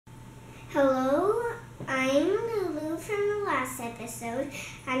Hello, I'm Lulu from the last episode,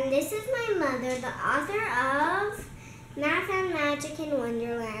 and this is my mother, the author of Math and Magic in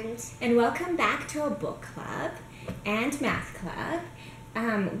Wonderland. And welcome back to our book club and math club.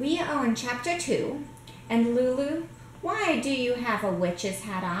 We are on chapter 2. And Lulu, why do you have a witch's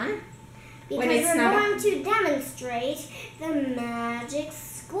hat on? Because we're going to demonstrate the magic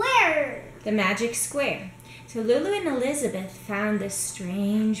square. The magic square. So Lulu and Elizabeth found this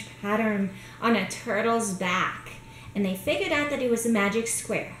strange pattern on a turtle's back, and they figured out that it was a magic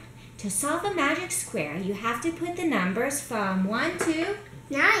square. To solve a magic square, you have to put the numbers from 1 to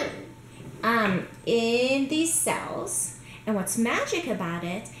 9 in these cells. And what's magic about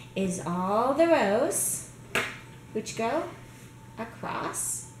it is all the rows, which go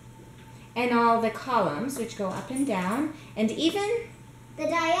across, and all the columns, which go up and down, and even the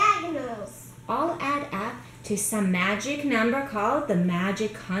diagonals all add up to some magic number called the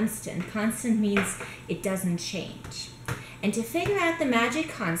magic constant. Constant means it doesn't change. And to figure out the magic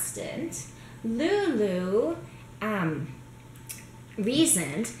constant, Lulu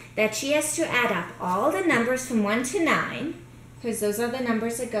reasoned that she has to add up all the numbers from 1 to 9, because those are the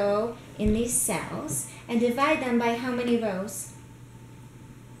numbers that go in these cells, and divide them by how many rows?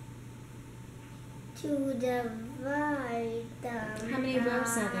 To divide them. How many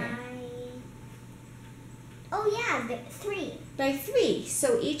rows are there? Oh yeah, 3. By 3.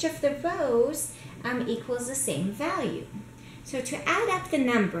 So each of the rows equals the same value. So to add up the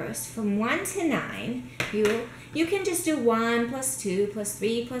numbers from 1 to 9, you can just do 1 plus 2 plus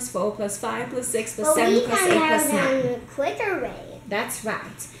 3 plus 4 plus 5 plus 6 plus 7 plus 8 plus 9. But we can have them quicker way. That's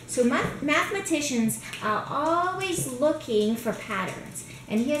right. So mathematicians are always looking for patterns.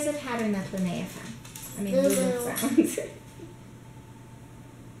 And here's a pattern that Lulu found.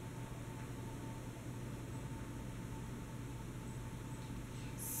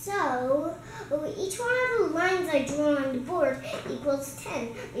 So, each one of the lines I drew on the board equals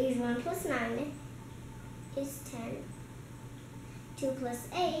 10. Because 1 plus 9 is 10. 2 plus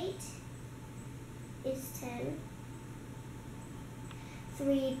 8 is 10.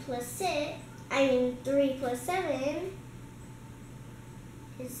 3 plus 7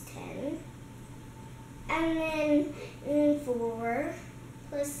 is 10. And then 4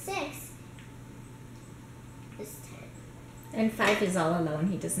 plus 6 is 10. And 5 is all alone.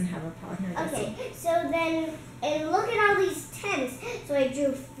 He doesn't have a partner, does he? Okay, so then, and look at all these 10s. So I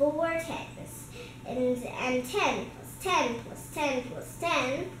drew 4 10s. And 10 plus 10 plus 10 plus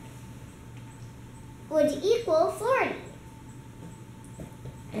 10 would equal 40.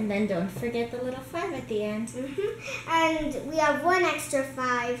 And then don't forget the little 5 at the end. And we have 1 extra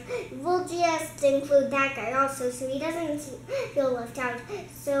 5. We'll just include that guy also so he doesn't feel left out.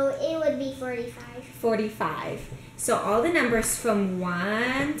 So it would be 45. 45. So all the numbers from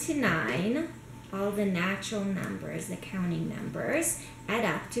 1 to 9, all the natural numbers, the counting numbers, add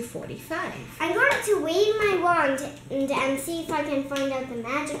up to 45. I'm going to wave my wand and see if I can find out the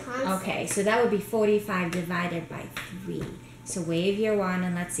magic constant. Okay, so that would be 45 divided by 3. So wave your wand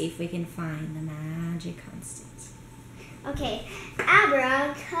and let's see if we can find the magic constant. Okay,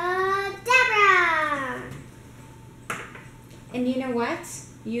 abracadabra! And you know what?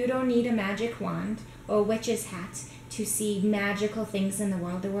 You don't need a magic wand or a witch's hat to see magical things in the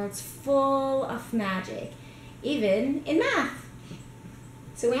world. The world's full of magic, even in math.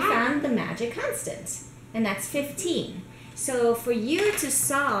 So we found the magic constant, and that's 15. So for you to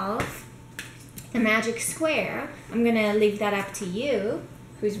solve the magic square, I'm going to leave that up to you,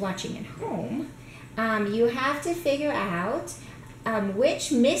 who's watching at home. You have to figure out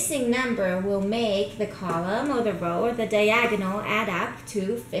which missing number will make the column or the row or the diagonal add up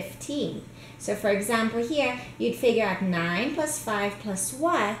to 15. So for example here, you'd figure out 9 plus 5 plus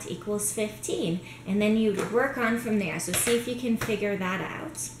what equals 15. And then you'd work on from there. So see if you can figure that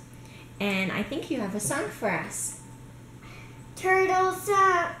out. And I think you have a song for us. Turtles,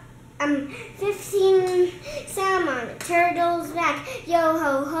 15 salmon on a turtle's back. Yo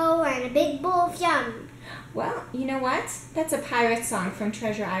ho ho and a big bowl of yum. Well, you know what? That's a pirate song from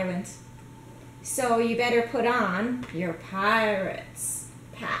Treasure Island. So you better put on your pirate's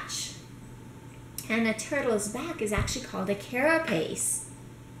patch. And a turtle's back is actually called a carapace.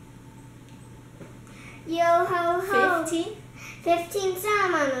 Yo ho ho. 15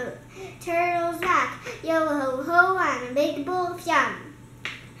 salmon on a turtle's back. Yo ho ho and a big bowl of yum.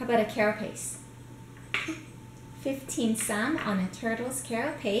 How about a carapace? 15 some on a turtle's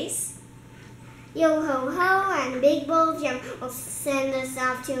carapace. Yo ho ho and a big bowl of yum will send us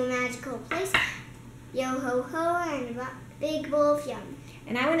off to a magical place. Yo ho ho and a big bowl of yum.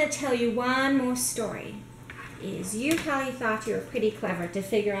 And I want to tell you one more story. is you probably thought you were pretty clever to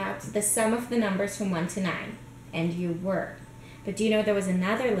figure out the sum of the numbers from 1 to 9. And you were. But do you know there was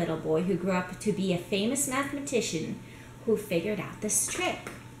another little boy who grew up to be a famous mathematician who figured out this trick?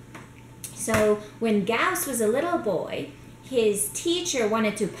 So when Gauss was a little boy, his teacher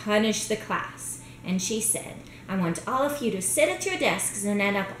wanted to punish the class. And she said, I want all of you to sit at your desks and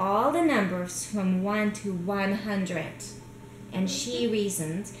add up all the numbers from 1 to 100. And she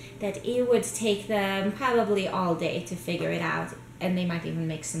reasoned that it would take them probably all day to figure it out, and they might even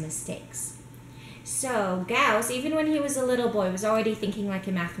make some mistakes. So Gauss, even when he was a little boy, was already thinking like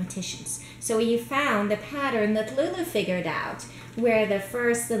a mathematician. So he found the pattern that Lulu figured out, where the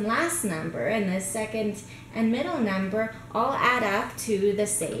first and last number and the second and middle number all add up to the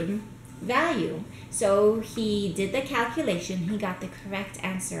same value. So he did the calculation, he got the correct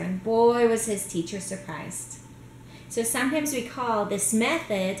answer, and boy was his teacher surprised. So sometimes we call this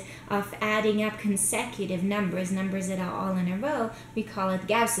method of adding up consecutive numbers that are all in a row, we call it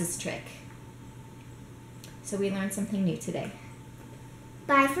Gauss's trick. So we learned something new today.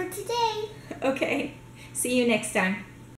 Bye for today. Okay, see you next time.